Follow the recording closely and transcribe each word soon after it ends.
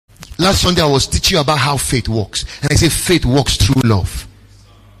Last Sunday I was teaching you about how faith works. And I said faith works through love.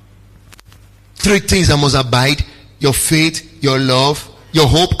 3 things that must abide: your faith, your love, your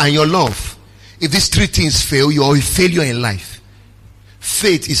hope, and your love. If these 3 things fail, you are a failure in life.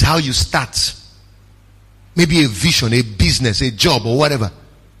 Faith is how you start. Maybe a vision, a business, a job, or whatever.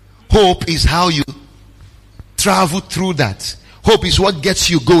 Hope is how you travel through that. Hope is what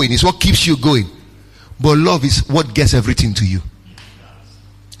gets you going. It's what keeps you going. But love is what gets everything to you.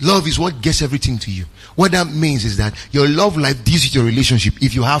 Love is what gets everything to you. What that means is that your love life deals with your relationship.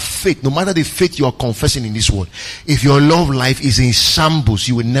 If you have faith, no matter the faith you are confessing in this world, if your love life is in shambles,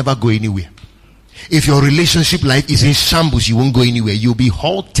 you will never go anywhere. If your relationship life is in shambles, you won't go anywhere. You'll be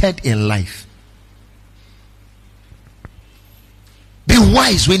halted in life. Be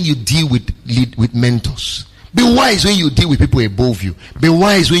wise when you deal with mentors. Be wise when you deal with people above you. Be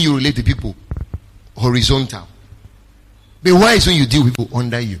wise when you relate to people horizontal. Be wise when you deal with people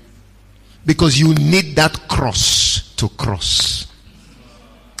under you. Because you need that cross to cross.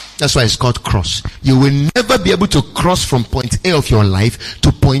 That's why it's called cross. You will never be able to cross from point A of your life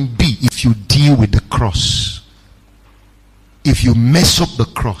to point B if you deal with the cross. If you mess up the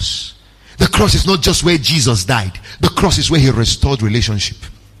cross. The cross is not just where Jesus died. The cross is where he restored relationship.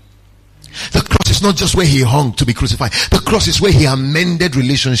 The cross is not just where he hung to be crucified. The cross is where he amended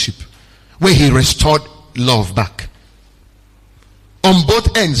relationship. Where he restored love back. On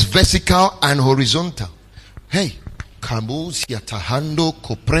both ends, vertical and horizontal. Hey. Kabuz yatahando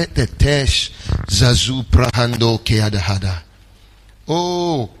kopretetesh zazu prahando keadahada.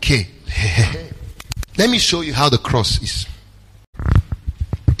 Okay. Let me show you how the cross is.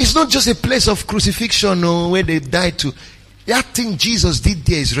 It's not just a place of crucifixion or where they died to. That thing Jesus did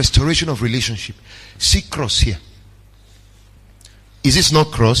there is restoration of relationship. See cross here. Is this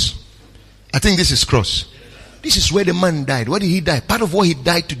not cross? I think this is cross. This is where the man died. Why did he die? Part of what he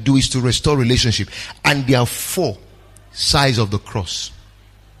died to do is to restore relationship. And there are 4 sides of the cross.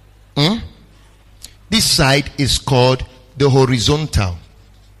 This side is called the horizontal.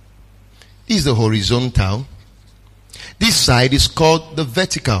 This is the horizontal. This side is called the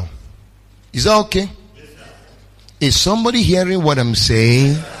vertical. Is that okay? Yes, is somebody hearing what I'm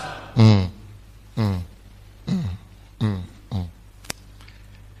saying?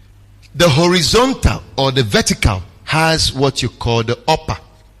 The horizontal or the vertical has what you call the upper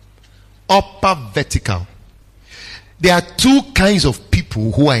vertical. There are 2 kinds of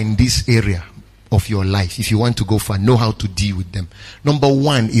people who are in this area of your life. If you want to go far, know how to deal with them. Number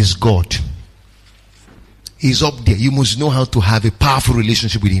 1 is God. He's up there. You must know how to have a powerful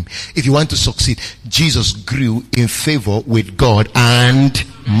relationship with him. If you want to succeed, Jesus grew in favor with God and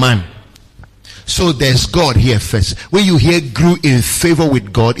man. So there's God here first. When you hear grew in favor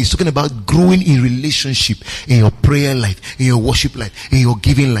with God, it's talking about growing in relationship, in your prayer life, in your worship life, in your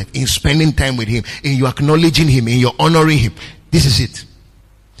giving life, in spending time with him, in your acknowledging him, in your honoring him. This is it.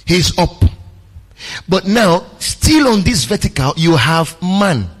 He's up. But now, still on this vertical, you have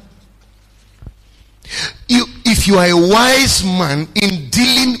man. If you are a wise man in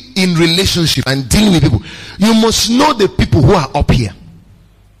dealing in relationship and dealing with people, you must know the people who are up here.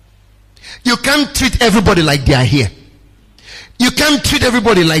 You can't treat everybody like they are here. You can't treat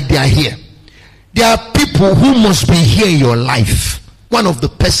everybody like they are here. There are people who must be here in your life. One of the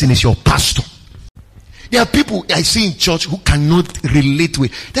person is your pastor. There are people I see in church who cannot relate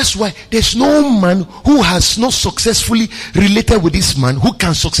with. That's why there's no man who has not successfully related with this man who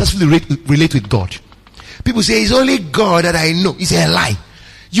can successfully relate with God. People say it's only God that I know. It's a lie.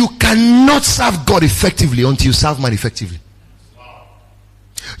 You cannot serve God effectively until you serve man effectively.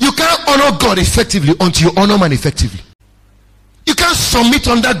 You can't honor God effectively until you honor man effectively. You can't submit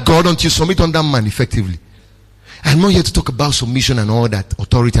under God until you submit under man effectively. I'm not here to talk about submission and all that,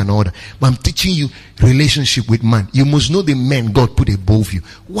 authority and all that, but I'm teaching you relationship with man. You must know the men God put above you.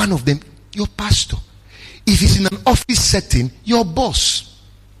 One of them, your pastor. If it's in an office setting, your boss.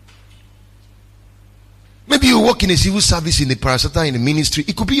 Maybe you work in a civil service, in a parastatal, in a ministry.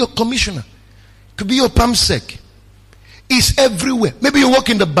 It could be your commissioner. It could be your PAMSEC. It's everywhere. Maybe you work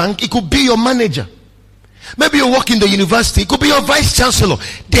in the bank. It could be your manager. Maybe you work in the university. It could be your vice chancellor.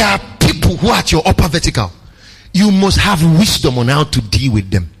 There are people who are at your upper vertical. You must have wisdom on how to deal with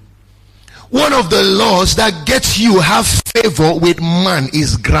them. One of the laws that gets you have favor with man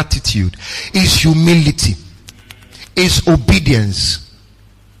is gratitude, is humility, is obedience.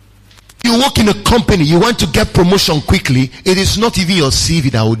 You work in a company, you want to get promotion quickly. It is not even your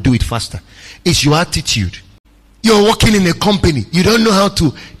CV that will do it faster. It's your attitude. You're working in a company. You don't know how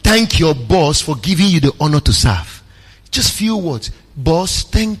to thank your boss for giving you the honor to serve. Just few words. Boss,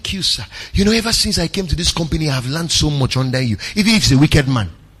 thank you, sir. You know, ever since I came to this company, I have learned so much under you. Even if he's a wicked man.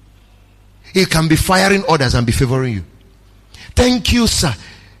 He can be firing others and be favoring you. Thank you, sir.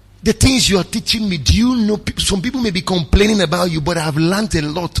 The things you are teaching me, do you know, some people may be complaining about you, but I have learned a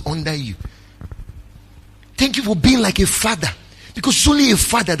lot under you. Thank you for being like a father, because it's only a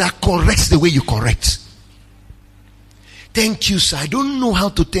father that corrects the way you correct. Thank you, sir. I don't know how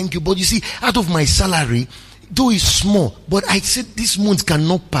to thank you, but you see, out of my salary, though it's small, but I said this month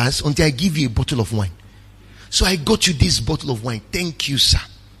cannot pass until I give you a bottle of wine. So I got you this bottle of wine. Thank you, sir.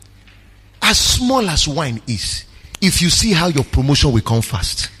 As small as wine is, if you see how your promotion will come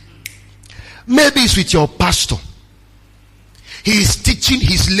fast. Maybe it's with your pastor. He is teaching,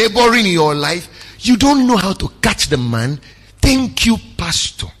 he's laboring in your life. You don't know how to catch the man. Thank you,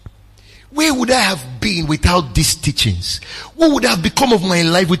 pastor. Where would I have been without these teachings? What would have become of my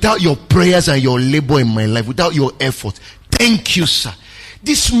life without your prayers and your labor in my life, without your effort? Thank you, sir.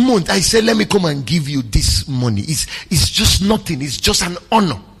 This month I said, let me come and give you this money. It's just nothing. It's just an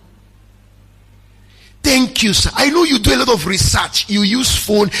honor. Thank you, sir. I know you do a lot of research. You use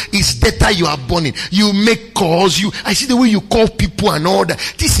phone. It's data you are burning. You make calls. I see the way you call people and all that.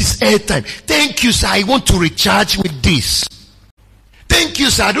 This is airtime. Thank you, sir. I want to recharge with this. Thank you,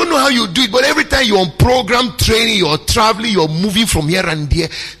 sir. I don't know how you do it, but every time you're on program training, you're traveling, you're moving from here and there.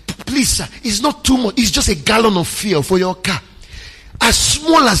 Please, sir, it's not too much. It's just a gallon of fuel for your car. As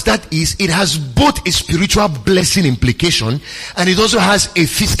small as that is, it has both a spiritual blessing implication and it also has a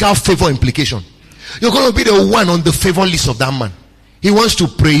fiscal favor implication. You're going to be the one on the favor list of that man. He wants to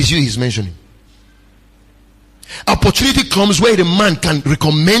praise you, he's mentioning. Opportunity comes where the man can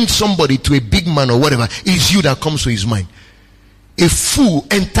recommend somebody to a big man or whatever. It's you that comes to his mind. A fool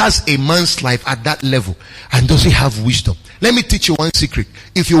enters a man's life at that level and doesn't have wisdom. Let me teach you one secret.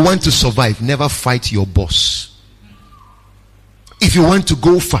 If you want to survive, never fight your boss. If you want to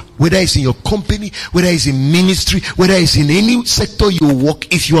go far, whether it's in your company, whether it's in ministry, whether it's in any sector you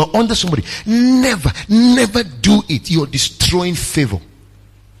work, if you are under somebody, never do it. You're destroying favor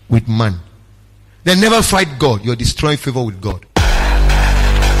with man. Then never fight God. You're destroying favor with God.